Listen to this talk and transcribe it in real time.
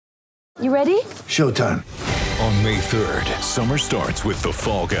You ready? Showtime. On May 3rd, summer starts with The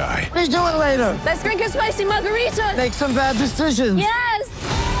Fall Guy. Let's do it later. Let's drink a spicy margarita. Make some bad decisions. Yes.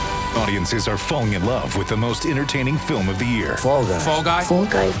 Audiences are falling in love with the most entertaining film of the year. Fall Guy. Fall Guy? Fall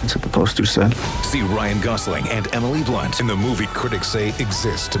Guy. That's what the poster said. See Ryan Gosling and Emily Blunt in the movie critics say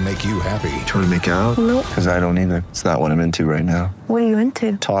exists to make you happy. Trying to make it out? Nope. Because I don't either. It's not what I'm into right now. What are you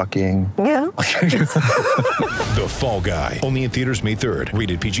into? Talking. Yeah. The Fall Guy. Only in theaters May 3rd.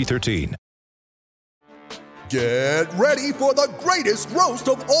 Rated PG-13. Get ready for the greatest roast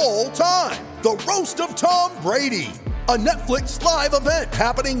of all time. The Roast of Tom Brady. A Netflix live event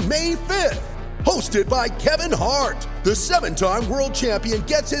happening May 5th. Hosted by Kevin Hart. The 7-time world champion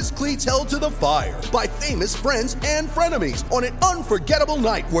gets his cleats held to the fire by famous friends and frenemies on an unforgettable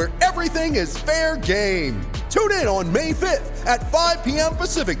night where everything is fair game. Tune in on May 5th at 5 p.m.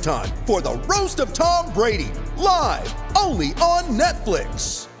 Pacific time for the Roast of Tom Brady. Live only on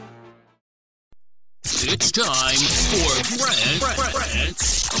Netflix. It's time for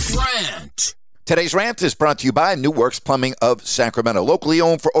Rant. Today's rant is brought to you by New Works Plumbing of Sacramento. Locally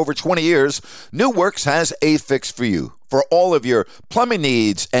owned for over 20 years, New Works has a fix for you. For all of your plumbing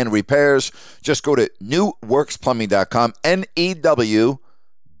needs and repairs, just go to newworksplumbing.com,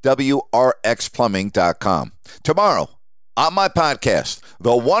 NEWWRXplumbing.com. Tomorrow, on my podcast,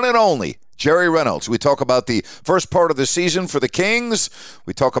 the one and only Jerry Reynolds. We talk about the first part of the season for the Kings.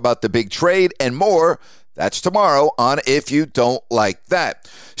 We talk about the big trade and more. That's tomorrow on If You Don't Like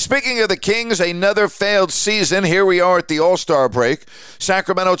That. Speaking of the Kings, another failed season. Here we are at the All-Star break.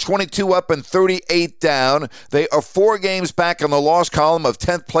 Sacramento 22 up and 38 down. They are 4 games back on the loss column of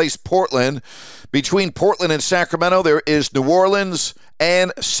 10th place Portland. Between Portland and Sacramento, there is New Orleans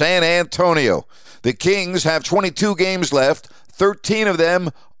and San Antonio. The Kings have 22 games left, 13 of them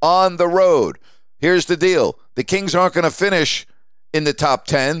on the road. Here's the deal. The Kings aren't going to finish in the top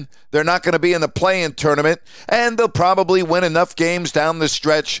 10. They're not going to be in the play-in tournament, and they'll probably win enough games down the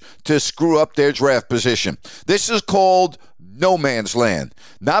stretch to screw up their draft position. This is called no man's land.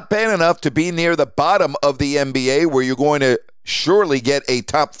 Not bad enough to be near the bottom of the NBA where you're going to surely get a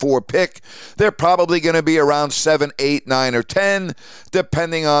top 4 pick. They're probably going to be around 7, 8, 9, or 10,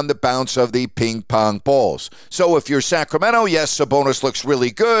 depending on the bounce of the ping pong balls. So if you're Sacramento, yes, Sabonis looks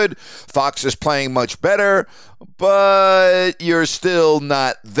really good. Fox is playing much better, but you're still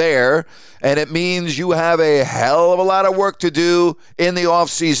not there. And it means you have a hell of a lot of work to do in the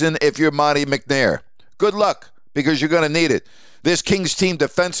offseason if you're Monty McNair. Good luck, because you're going to need it. This Kings team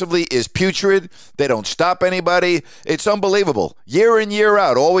defensively is putrid. They don't stop anybody. It's unbelievable. Year in, year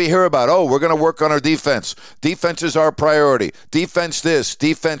out, all we hear about, we're going to work on our defense. Defense is our priority. Defense this,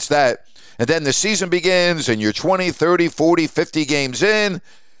 defense that. And then the season begins, and you're 20, 30, 40, 50 games in,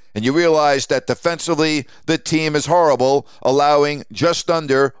 and you realize that defensively the team is horrible, allowing just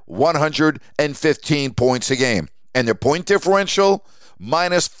under 115 points a game. And their point differential,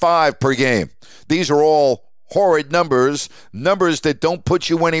 -5 per game. These are all horrid numbers that don't put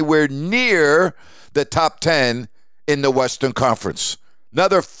you anywhere near the top 10 in the Western Conference.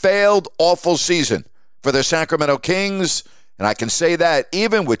 Another failed, awful season for the Sacramento Kings, and I can say that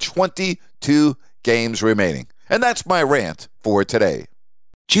even with 22 games remaining. And that's my rant for today.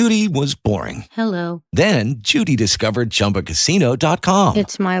 Judy was boring. Hello. Then Judy discovered ChumbaCasino.com.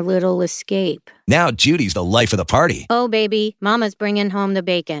 It's my little escape. Now Judy's the life of the party. Oh, baby, mama's bringing home the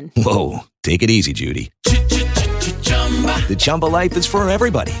bacon. Whoa, take it easy, Judy. The Chumba life is for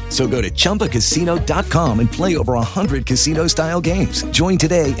everybody. So go to ChumbaCasino.com and play over 100 casino-style games. Join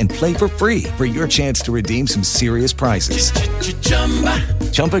today and play for free for your chance to redeem some serious prizes.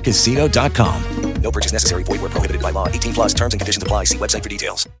 ChumbaCasino.com. No purchase necessary. Void where prohibited by law. 18+ terms and conditions apply. See website for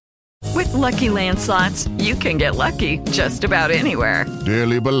details. With Lucky Land Slots, you can get lucky just about anywhere.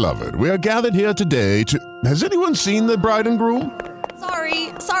 Dearly beloved, we are gathered here today to... Has anyone seen the bride and groom?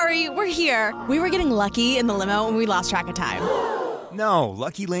 Sorry, we're here. We were getting lucky in the limo and we lost track of time. No,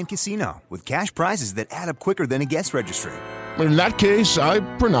 Lucky Land Casino, with cash prizes that add up quicker than a guest registry. In that case, I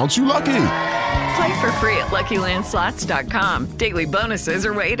pronounce you lucky. Play for free at LuckyLandSlots.com. Daily bonuses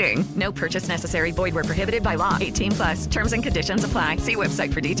are waiting. No purchase necessary. Void where prohibited by law. 18+. Terms and conditions apply. See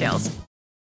website for details.